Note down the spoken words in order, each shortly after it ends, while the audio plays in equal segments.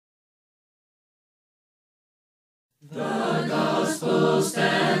The gospel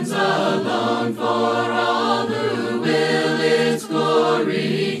stands alone for all who will its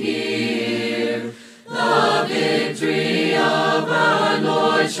glory hear. The victory of our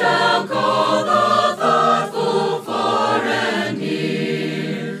Lord shall call the thoughtful far and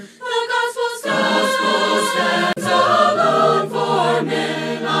near. The gospel stands alone for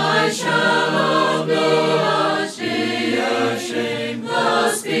men. I shall not be ashamed.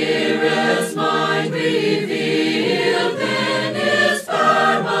 The Spirit's mind revealed, then His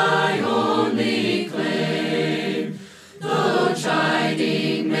power my only claim. Though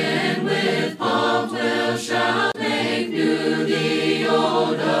chiding men with pomp will shout, make new the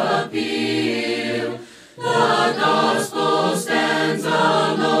old appeal. The gospel stands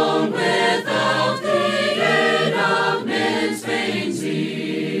alone without the aid of men's vain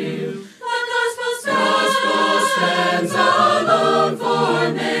zeal. The gospel stands alone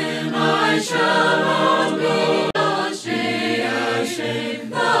for men. I shall not be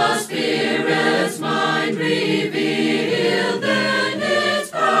ashamed. The Spirit's mind revealed, then its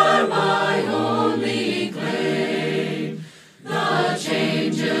power my only claim. The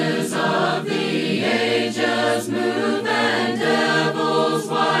changes of the ages move, and devil's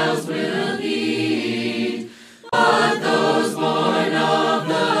wiles will heed. But those born of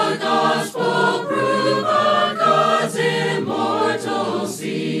the gospel prove our God's immortal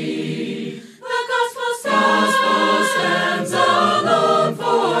seed. The gospel stands alone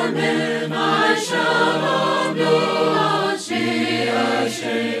for men. I shall not be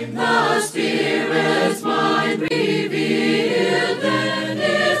ashamed. The Spirit's mind revealed, then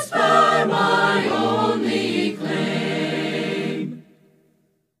its power my only claim.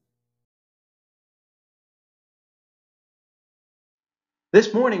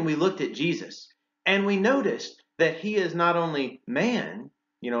 This morning we looked at Jesus, and we noticed that he is not only man,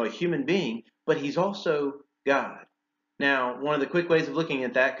 a human being, but he's also God. Now, one of the quick ways of looking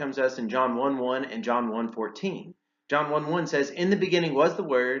at that comes to us in John 1:1 and John 1:14. John 1:1 says, "In the beginning was the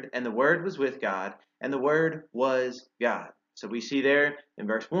Word, and the Word was with God, and the Word was God." So we see there in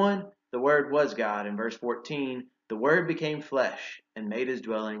verse 1, the Word was God. In verse 14, the Word became flesh and made his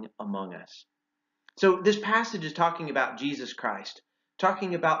dwelling among us. So this passage is talking about Jesus Christ,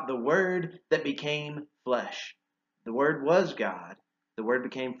 talking about the Word that became flesh. The Word was God. The Word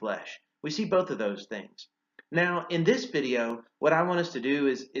became flesh. We see both of those things. Now, in this video, what I want us to do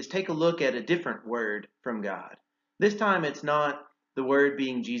is take a look at a different word from God. This time, it's not the Word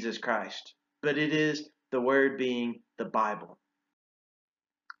being Jesus Christ, but it is the Word being the Bible.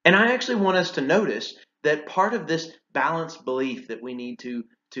 And I actually want us to notice that part of this balanced belief that we need to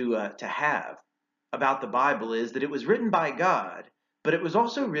have about the Bible is that it was written by God, but it was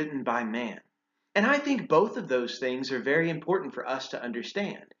also written by man. And I think both of those things are very important for us to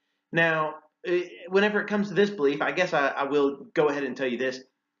understand. Now, whenever it comes to this belief, I guess I will go ahead and tell you this.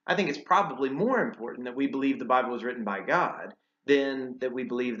 I think it's probably more important that we believe the Bible was written by God than that we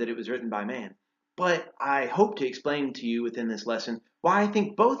believe that it was written by man. But I hope to explain to you within this lesson why I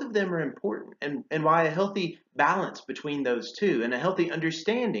think both of them are important and why a healthy balance between those two and a healthy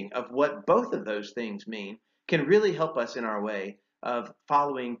understanding of what both of those things mean can really help us in our way of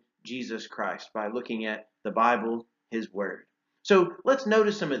following Jesus Christ by looking at the Bible, His Word. So let's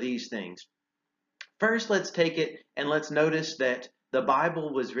notice some of these things. First, let's take it and let's notice that the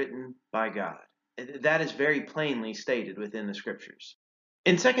Bible was written by God. That is very plainly stated within the Scriptures.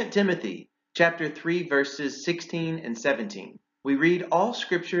 In 2 Timothy chapter 3, verses 16 and 17, we read, "All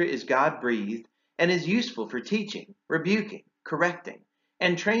Scripture is God-breathed and is useful for teaching, rebuking, correcting,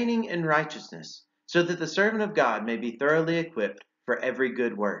 and training in righteousness, so that the servant of God may be thoroughly equipped for every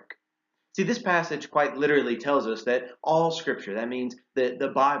good work." See, this passage quite literally tells us that all Scripture, that means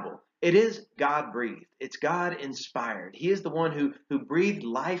the Bible, it is God-breathed. It's God-inspired. He is the one who breathed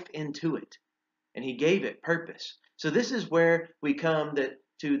life into it, and He gave it purpose. So this is where we come that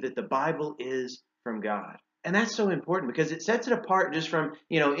the Bible is from God. And that's so important because it sets it apart just from,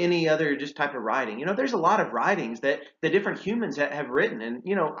 any other just type of writing. There's a lot of writings that the different humans have written. And,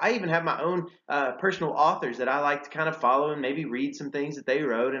 I even have my own personal authors that I like to kind of follow and maybe read some things that they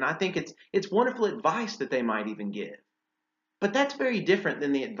wrote. And I think it's wonderful advice that they might even give. But that's very different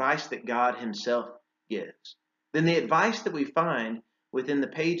than the advice that God Himself gives, than the advice that we find within the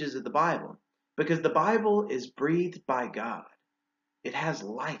pages of the Bible. Because the Bible is breathed by God. It has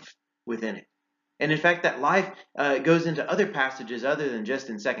life within it. And in fact, that life goes into other passages other than just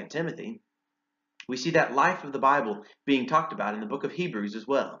in 2 Timothy. We see that life of the Bible being talked about in the book of Hebrews as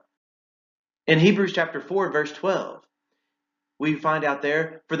well. In Hebrews chapter 4, verse 12, we find out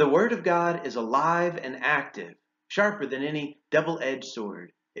there, "For the word of God is alive and active, sharper than any double-edged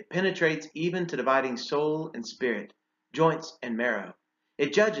sword. It penetrates even to dividing soul and spirit, joints and marrow.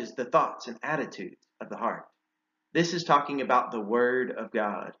 It judges the thoughts and attitudes of the heart. This is talking about the Word of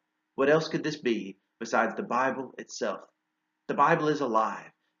God. What else could this be besides the Bible itself? The Bible is alive.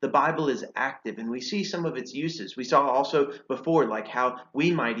 The Bible is active, and we see some of its uses. We saw also before, like how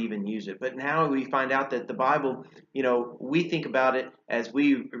we might even use it. But now we find out that the Bible, we think about it as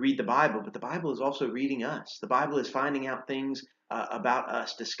we read the Bible, but the Bible is also reading us. The Bible is finding out things about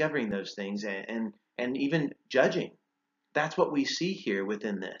us, discovering those things, and even judging. That's what we see here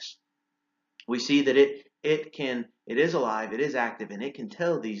within this. We see that it is alive, it is active, and it can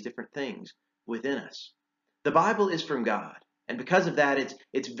tell these different things within us. The Bible is from God, and because of that,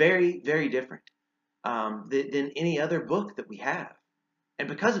 it's very, very different than any other book that we have. And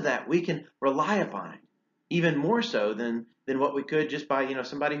because of that, we can rely upon it even more so than what we could just by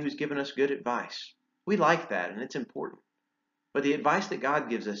somebody who's given us good advice. We like that, and it's important. But the advice that God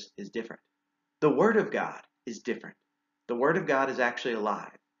gives us is different. The Word of God is different. The Word of God is actually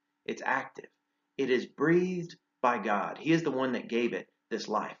alive. It's active. It is breathed by God. He is the one that gave it this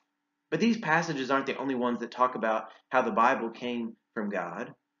life. But these passages aren't the only ones that talk about how the Bible came from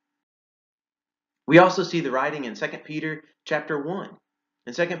God. We also see the writing in 2 Peter chapter 1.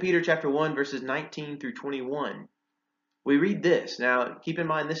 In 2 Peter chapter 1, verses 19 through 21, we read this. Now, keep in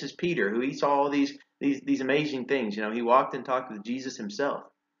mind, this is Peter, who he saw all these amazing things. He walked and talked with Jesus himself.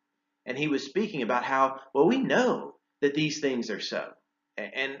 And he was speaking about how, well, we know that these things are so.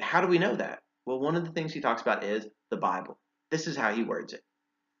 And how do we know that? Well, one of the things he talks about is the Bible. This is how he words it.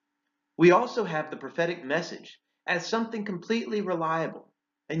 We also have the prophetic message as something completely reliable,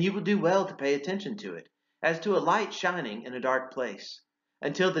 and you will do well to pay attention to it, as to a light shining in a dark place,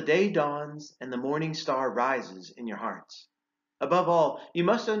 until the day dawns and the morning star rises in your hearts. Above all, you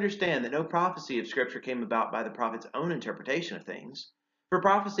must understand that no prophecy of Scripture came about by the prophet's own interpretation of things. For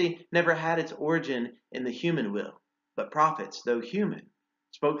prophecy never had its origin in the human will, but prophets, though human,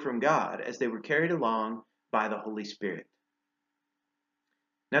 spoke from God as they were carried along by the Holy Spirit.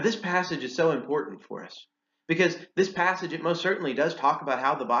 Now, this passage is so important for us because this passage, it most certainly does talk about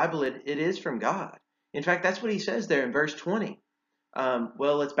how the Bible, it is from God. In fact, that's what he says there in verse 20.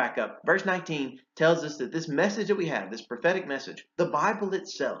 Well, let's back up. Verse 19 tells us that this message that we have, this prophetic message, the Bible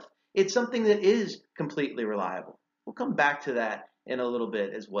itself, it's something that is completely reliable. We'll come back to that in a little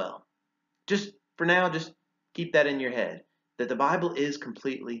bit as well. Just for now, just keep that in your head, that the Bible is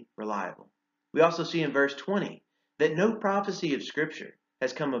completely reliable. We also see in verse 20 that no prophecy of Scripture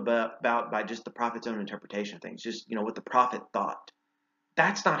has come about by just the prophet's own interpretation of things, just what the prophet thought.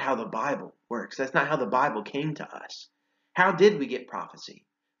 That's not how the Bible works. That's not how the Bible came to us. How did we get prophecy?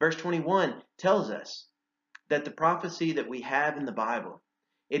 Verse 21 tells us that the prophecy that we have in the Bible,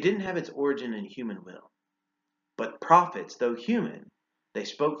 it didn't have its origin in human will. But prophets, though human, they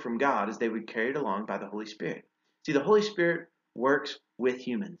spoke from God as they were carried along by the Holy Spirit. See, the Holy Spirit works with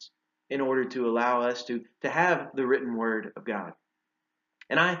humans in order to allow us to have the written word of God.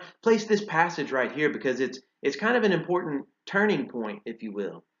 And I place this passage right here because it's kind of an important turning point, if you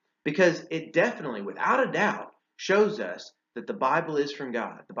will, because it definitely, without a doubt, shows us that the Bible is from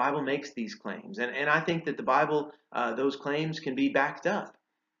God. The Bible makes these claims. And I think that the Bible, those claims can be backed up.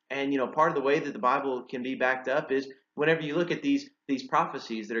 And, part of the way that the Bible can be backed up is whenever you look at these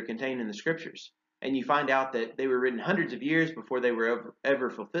prophecies that are contained in the Scriptures, and you find out that they were written hundreds of years before they were ever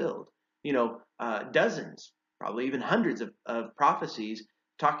fulfilled. Dozens, probably even hundreds of prophecies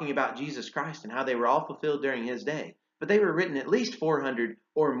talking about Jesus Christ and how they were all fulfilled during his day. But they were written at least 400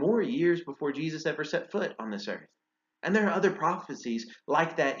 or more years before Jesus ever set foot on this earth. And there are other prophecies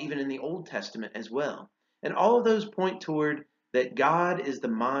like that even in the Old Testament as well. And all of those point toward that God is the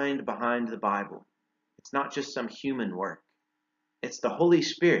mind behind the Bible. It's not just some human work. It's the Holy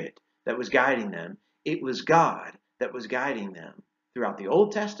Spirit that was guiding them. It was God that was guiding them throughout the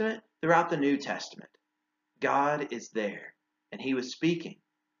Old Testament, throughout the New Testament. God is there, and he was speaking.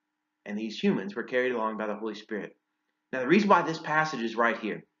 And these humans were carried along by the Holy Spirit. Now, the reason why this passage is right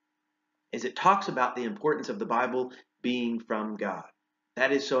here is it talks about the importance of the Bible being from God.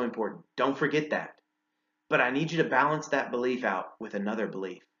 That is so important. Don't forget that. But I need you to balance that belief out with another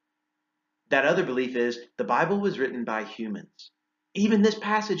belief. That other belief is the Bible was written by humans. Even this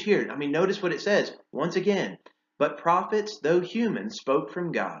passage here, notice what it says. Once again, but prophets, though humans, spoke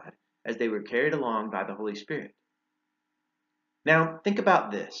from God as they were carried along by the Holy Spirit. Now, think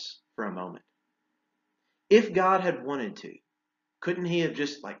about this for a moment. If God had wanted to, couldn't he have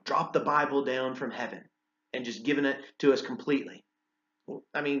just dropped the Bible down from heaven and just given it to us completely? Well,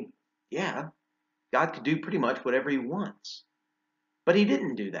 yeah, God could do pretty much whatever he wants. But he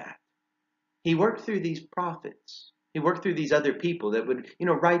didn't do that. He worked through these prophets. He worked through these other people that would,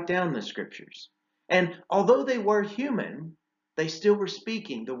 write down the Scriptures. And although they were human, they still were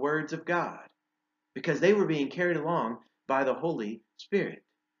speaking the words of God because they were being carried along by the Holy Spirit.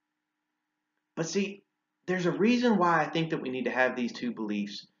 But see, there's a reason why I think that we need to have these two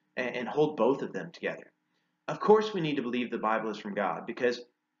beliefs and hold both of them together. Of course, we need to believe the Bible is from God because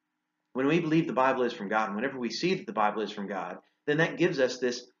when we believe the Bible is from God, and whenever we see that the Bible is from God, then that gives us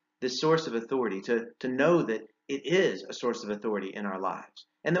this source of authority to know that it is a source of authority in our lives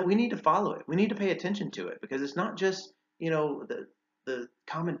and that we need to follow it. We need to pay attention to it because it's not just, the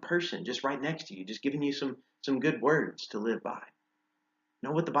common person just right next to you, just giving you some good words to live by.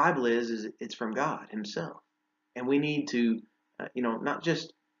 No, what the Bible is it's from God Himself, and we need to, not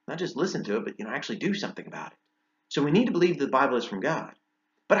just listen to it, but actually do something about it. So we need to believe that the Bible is from God.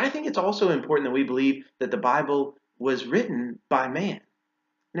 But I think it's also important that we believe that the Bible was written by man.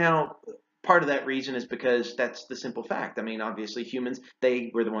 Now, part of that reason is because that's the simple fact. I mean, obviously, humans, they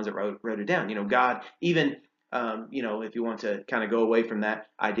were the ones that wrote it down. God, even, if you want to kind of go away from that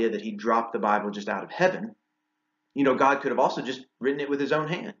idea that He dropped the Bible just out of heaven, God could have also just written it with His own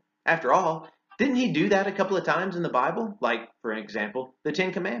hand. After all, didn't He do that a couple of times in the Bible? Like, for example, the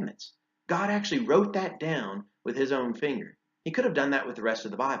Ten Commandments. God actually wrote that down with His own finger. He could have done that with the rest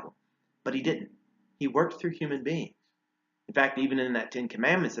of the Bible, but He didn't. He worked through human beings. In fact, even in that Ten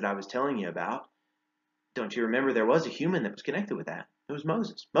Commandments that I was telling you about, don't you remember there was a human that was connected with that? It was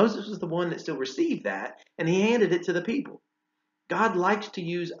Moses. Moses was the one that still received that, and he handed it to the people. God likes to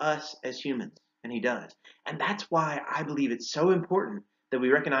use us as humans, and He does. And that's why I believe it's so important that we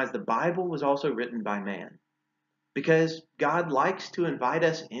recognize the Bible was also written by man. Because God likes to invite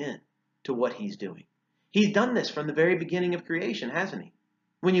us in to what He's doing. He's done this from the very beginning of creation, hasn't He?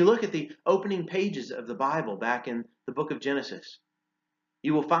 When you look at the opening pages of the Bible back in the book of Genesis,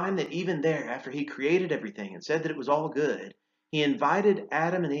 you will find that even there, after He created everything and said that it was all good, He invited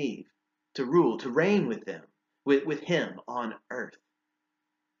Adam and Eve to rule, to reign with them, with Him on earth.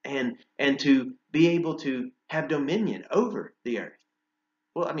 And to be able to have dominion over the earth.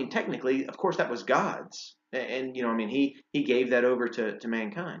 Well, I mean, technically, of course, that was God's. And He gave that over to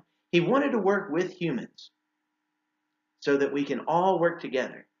mankind. He wanted to work with humans so that we can all work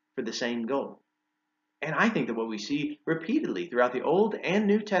together for the same goal. And I think that what we see repeatedly throughout the Old and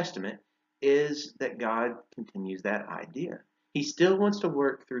New Testament is that God continues that idea. He still wants to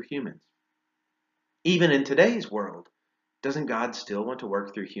work through humans. Even in today's world, doesn't God still want to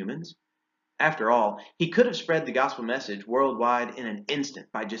work through humans? After all, He could have spread the gospel message worldwide in an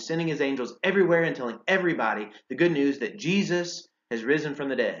instant by just sending His angels everywhere and telling everybody the good news that Jesus has risen from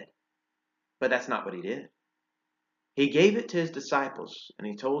the dead. But that's not what He did. He gave it to His disciples, and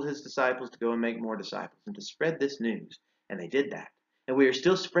He told His disciples to go and make more disciples and to spread this news. And they did that. And we are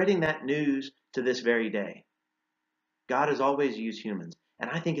still spreading that news to this very day. God has always used humans. And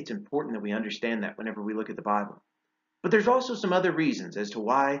I think it's important that we understand that whenever we look at the Bible. But there's also some other reasons as to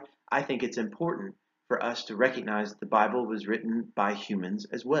why I think it's important for us to recognize that the Bible was written by humans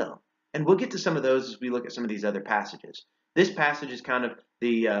as well. And we'll get to some of those as we look at some of these other passages. This passage is kind of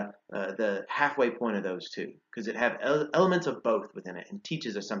the halfway point of those two, because it has elements of both within it and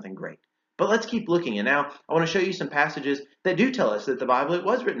teaches us something great. But let's keep looking. And now I want to show you some passages that do tell us that the Bible, it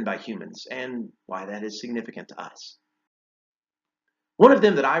was written by humans and why that is significant to us. One of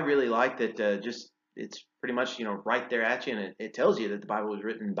them that I really like that it's pretty much, right there at you, and it tells you that the Bible was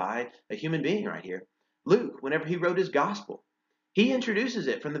written by a human being right here. Luke, whenever he wrote his gospel, he introduces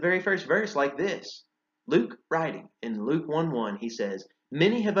it from the very first verse like this. Luke writing in Luke 1:1, he says,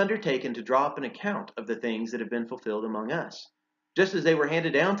 "Many have undertaken to draw up an account of the things that have been fulfilled among us, just as they were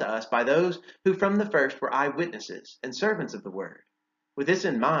handed down to us by those who from the first were eyewitnesses and servants of the word. With this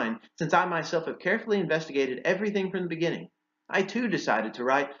in mind, since I myself have carefully investigated everything from the beginning, I too decided to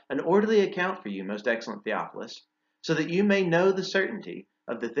write an orderly account for you, most excellent Theophilus, so that you may know the certainty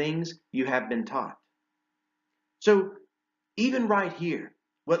of the things you have been taught." So even right here,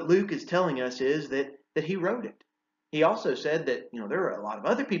 what Luke is telling us is that he wrote it. He also said that there are a lot of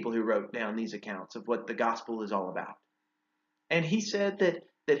other people who wrote down these accounts of what the gospel is all about. And he said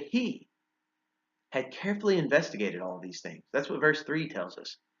that he had carefully investigated all of these things. That's what verse 3 tells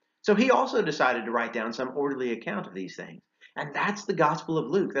us. So he also decided to write down some orderly account of these things. And that's the Gospel of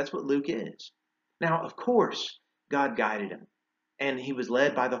Luke. That's what Luke is. Now, of course, God guided him, and he was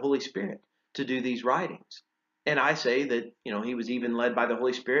led by the Holy Spirit to do these writings. And I say that, he was even led by the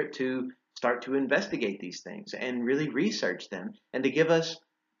Holy Spirit to start to investigate these things and really research them and to give us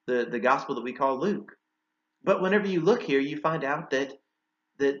the gospel that we call Luke. But whenever you look here, you find out that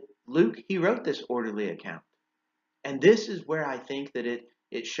Luke, he wrote this orderly account. And this is where I think that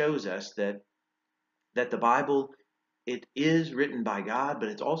it shows us that the Bible, it is written by God, but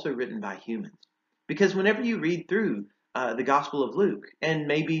it's also written by humans. Because whenever you read through the Gospel of Luke, and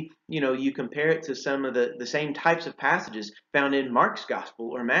maybe you compare it to some of the same types of passages found in Mark's Gospel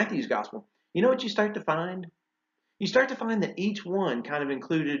or Matthew's Gospel, you know what you start to find? You start to find that each one kind of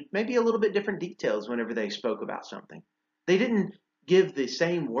included maybe a little bit different details whenever they spoke about something. They didn't give the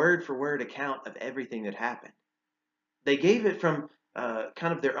same word for word account of everything that happened. They gave it from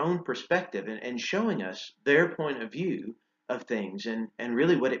kind of their own perspective and showing us their point of view of things and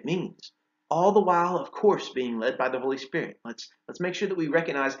really what it means. All the while, of course, being led by the Holy Spirit. Let's make sure that we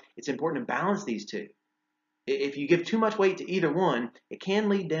recognize it's important to balance these two. If you give too much weight to either one, it can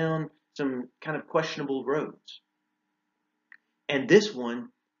lead down some kind of questionable roads. And this one,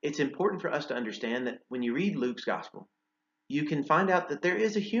 it's important for us to understand that when you read Luke's gospel, you can find out that there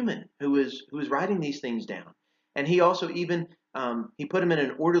is a human who is writing these things down. And he also even he put them in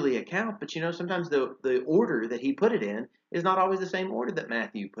an orderly account, but sometimes the order that he put it in is not always the same order that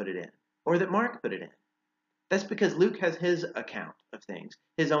Matthew put it in or that Mark put it in. That's because Luke has his account of things,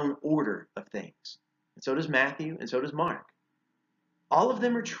 his own order of things. And so does Matthew, and so does Mark. All of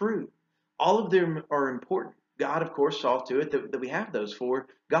them are true. All of them are important. God, of course, saw to it that we have those 4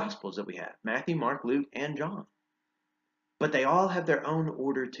 Gospels that we have, Matthew, Mark, Luke, and John. But they all have their own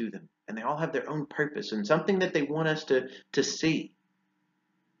order to them, and they all have their own purpose and something that they want us to see.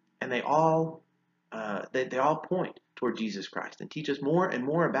 And they all point toward Jesus Christ and teach us more and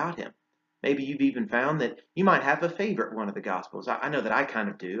more about him. Maybe you've even found that you might have a favorite one of the Gospels. I know that I kind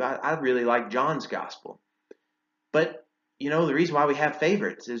of do. I really like John's Gospel. But, the reason why we have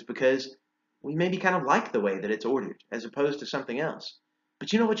favorites is because we maybe kind of like the way that it's ordered as opposed to something else.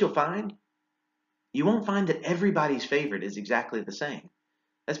 But you know what you'll find? You won't find that everybody's favorite is exactly the same.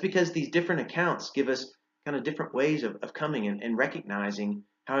 That's because these different accounts give us kind of different ways of coming and recognizing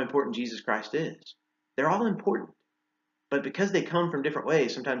how important Jesus Christ is. They're all important. But because they come from different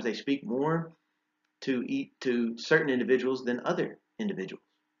ways, sometimes they speak more to certain individuals than other individuals.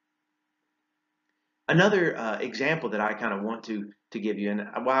 Another example that I kind of want to give you, and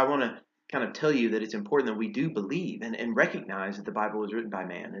why I want to kind of tell you that it's important that we do believe and recognize that the Bible was written by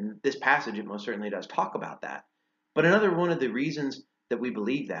man. And this passage, it most certainly does talk about that. But another one of the reasons that we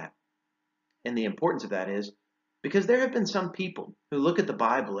believe that and the importance of that is because there have been some people who look at the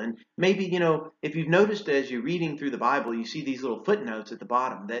Bible and maybe, if you've noticed as you're reading through the Bible, you see these little footnotes at the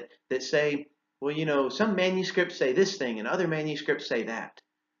bottom that say, well, some manuscripts say this thing and other manuscripts say that.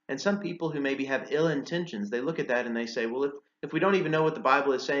 And some people who maybe have ill intentions, they look at that and they say, well, if we don't even know what the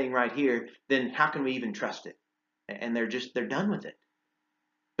Bible is saying right here, then how can we even trust it? And they're done with it.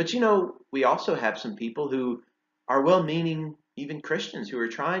 But we also have some people who are well-meaning, even Christians, who are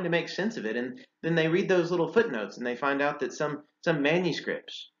trying to make sense of it. And then they read those little footnotes and they find out that some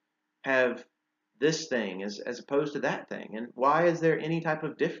manuscripts have this thing as opposed to that thing. And why is there any type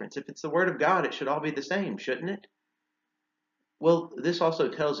of difference? If it's the Word of God, it should all be the same, shouldn't it? Well, this also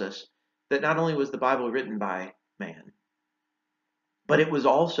tells us that not only was the Bible written by man, but it was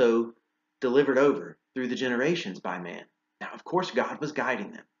also delivered over through the generations by man. Now, of course, God was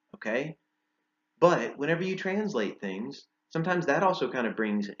guiding them, okay? But whenever you translate things, sometimes that also kind of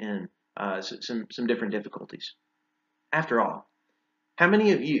brings in some different difficulties. After all, how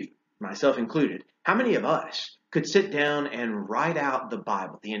many of you, myself included, how many of us could sit down and write out the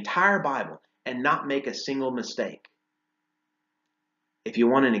Bible, the entire Bible, and not make a single mistake? If you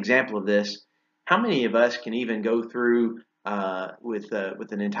want an example of this, how many of us can even go through with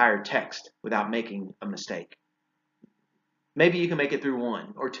an entire text without making a mistake? Maybe you can make it through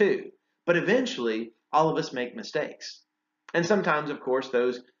 1 or 2, but eventually all of us make mistakes. And sometimes, of course,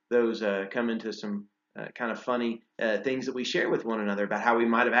 those come into some kind of funny things that we share with one another about how we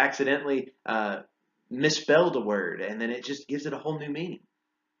might have accidentally misspelled a word, and then it just gives it a whole new meaning.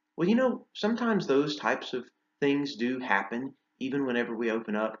 Well, sometimes those types of things do happen even whenever we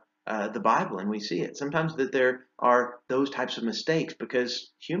open up the Bible and we see it. Sometimes that there are those types of mistakes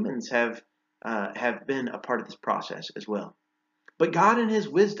because humans have been a part of this process as well. But God in his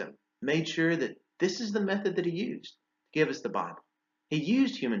wisdom made sure that this is the method that he used to give us the Bible. He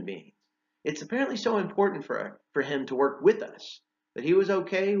used human beings. It's apparently so important for him to work with us that he was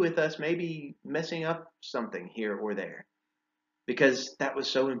okay with us maybe messing up something here or there, because that was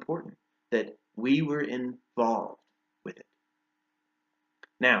so important that we were involved with it.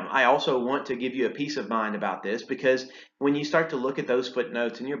 Now, I also want to give you a peace of mind about this, because when you start to look at those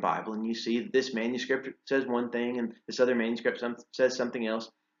footnotes in your Bible and you see that this manuscript says one thing and this other manuscript says something else,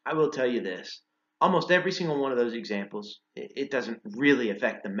 I will tell you this. Almost every single one of those examples, it doesn't really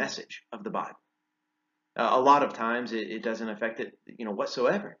affect the message of the Bible. A lot of times it doesn't affect it,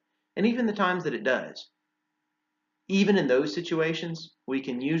 whatsoever. And even the times that it does, even in those situations, we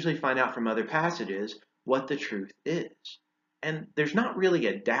can usually find out from other passages what the truth is. And there's not really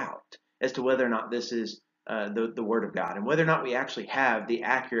a doubt as to whether or not this is the Word of God and whether or not we actually have the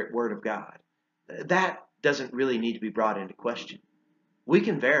accurate Word of God. That doesn't really need to be brought into question. We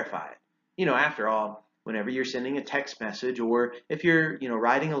can verify it. After all, whenever you're sending a text message or if you're,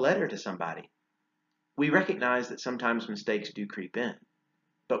 writing a letter to somebody, we recognize that sometimes mistakes do creep in.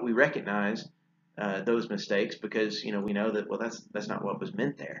 But we recognize those mistakes because, we know that, well, that's not what was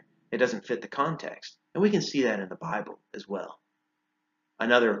meant there. It doesn't fit the context. And we can see that in the Bible as well.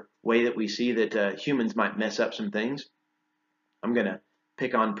 Another way that we see that humans might mess up some things, I'm going to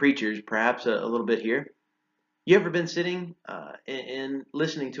pick on preachers perhaps a little bit here. You ever been sitting and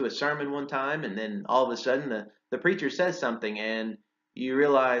listening to a sermon one time, and then all of a sudden the preacher says something and you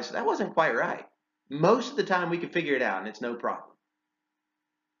realize that wasn't quite right? Most of the time we can figure it out and it's no problem.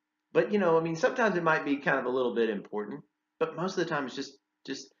 But sometimes it might be kind of a little bit important, but most of the time it's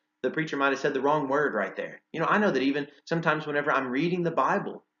just the preacher might have said the wrong word right there. I know that even sometimes whenever I'm reading the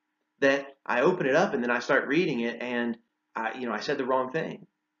Bible, that I open it up and then I start reading it and I said the wrong thing.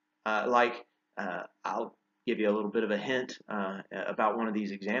 I'll give you a little bit of a hint about one of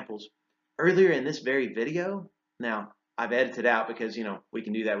these examples. Earlier in this very video, now I've edited out because we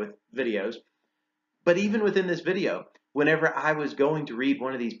can do that with videos, but even within this video, whenever I was going to read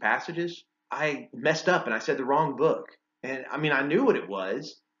one of these passages, I messed up and I said the wrong book. And I knew what it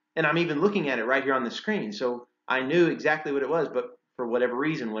was, and I'm even looking at it right here on the screen, so I knew exactly what it was, but for whatever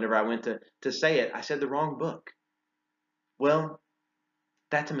reason, whenever I went to say it, I said the wrong book. Well,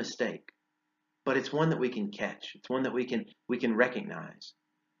 that's a mistake, but it's one that we can catch. It's one that we can recognize,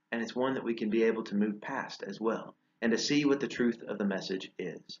 and it's one that we can be able to move past as well, and to see what the truth of the message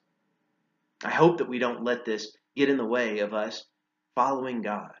is. I hope that we don't let this get in the way of us following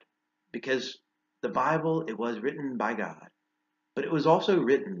God, because the Bible, it was written by God, but it was also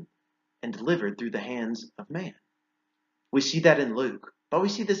written and delivered through the hands of man. We see that in Luke, but we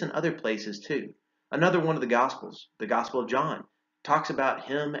see this in other places too. Another one of the Gospels, the Gospel of John, talks about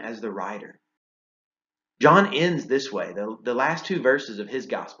him as the writer. John ends this way, the last two verses of his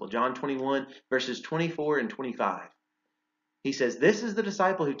Gospel, John 21, verses 24 and 25. He says, "This is the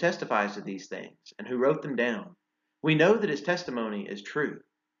disciple who testifies to these things and who wrote them down. We know that his testimony is true.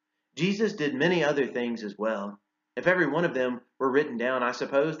 Jesus did many other things as well. If every one of them were written down, I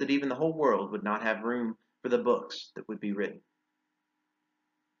suppose that even the whole world would not have room for the books that would be written."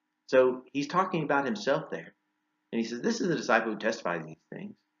 So he's talking about himself there. And he says, this is the disciple who testifies these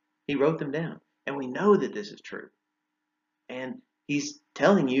things. He wrote them down. And we know that this is true. And he's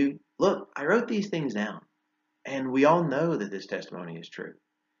telling you, look, I wrote these things down. And we all know that this testimony is true.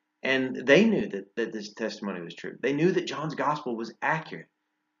 And they knew that this testimony was true. They knew that John's gospel was accurate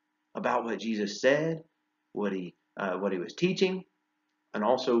about what Jesus said, what he was teaching, and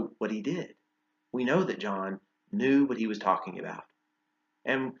also what he did. We know that John knew what he was talking about.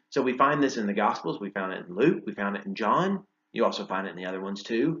 And so we find this in the Gospels. We found it in Luke. We found it in John. You also find it in the other ones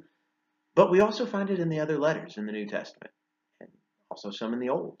too. But we also find it in the other letters in the New Testament, and also some in the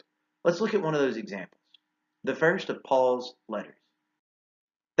Old. Let's look at one of those examples. The first of Paul's letters.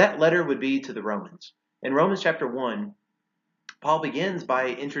 That letter would be to the Romans. In Romans chapter 1, Paul begins by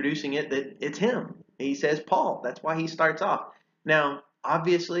introducing it that it's him. He says Paul. That's why he starts off. Now,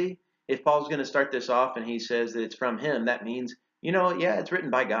 obviously, if Paul's going to start this off and he says that it's from him, that means, yeah, it's written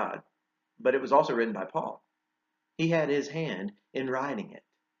by God. But it was also written by Paul. He had his hand in writing it.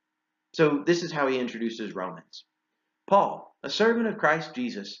 So this is how he introduces Romans. Paul, a servant of Christ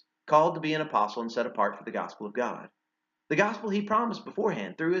Jesus, called to be an apostle and set apart for the gospel of God. The gospel he promised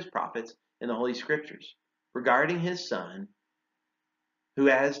beforehand through his prophets in the Holy Scriptures, regarding his Son, who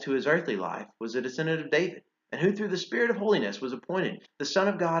as to his earthly life was a descendant of David, and who through the Spirit of holiness was appointed the Son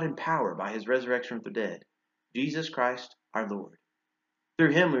of God in power by his resurrection from the dead, Jesus Christ our Lord.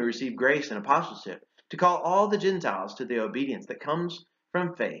 Through him we receive grace and apostleship to call all the Gentiles to the obedience that comes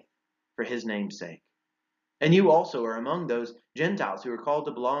from faith for his name's sake. And you also are among those Gentiles who are called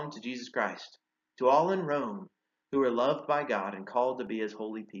to belong to Jesus Christ. To all in Rome who are loved by God and called to be his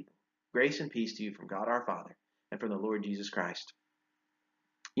holy people. Grace and peace to you from God our Father and from the Lord Jesus Christ.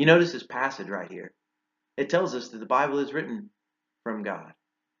 You notice this passage right here. It tells us that the Bible is written from God.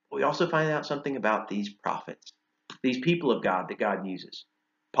 We also find out something about these prophets, these people of God that God uses.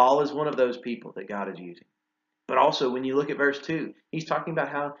 Paul is one of those people that God is using. But also, when you look at verse 2, he's talking about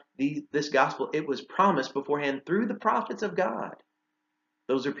how this gospel, it was promised beforehand through the prophets of God.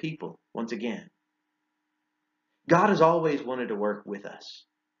 Those are people, once again. God has always wanted to work with us.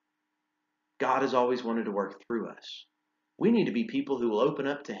 God has always wanted to work through us. We need to be people who will open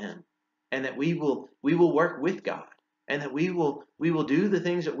up to him and that we will work with God. and that we will do the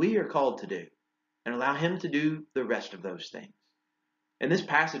things that we are called to do and allow him to do the rest of those things. And this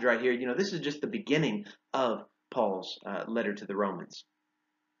passage right here, this is just the beginning of Paul's letter to the Romans.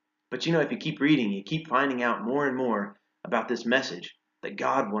 But if you keep reading, you keep finding out more and more about this message that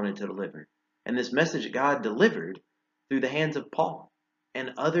God wanted to deliver. And this message that God delivered through the hands of Paul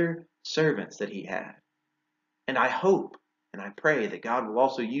and other servants that he had. And I hope and I pray that God will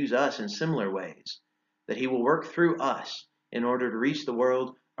also use us in similar ways, that he will work through us in order to reach the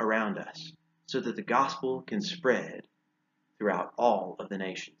world around us so that the gospel can spread throughout all of the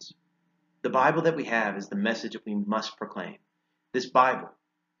nations. The Bible that we have is the message that we must proclaim. This Bible,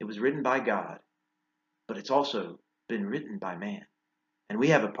 it was written by God, but it's also been written by man. And we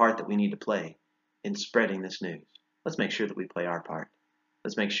have a part that we need to play in spreading this news. Let's make sure that we play our part.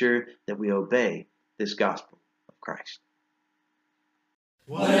 Let's make sure that we obey this gospel of Christ.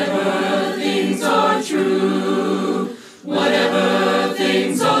 Whatever things are true, whatever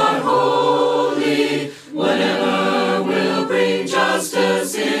things are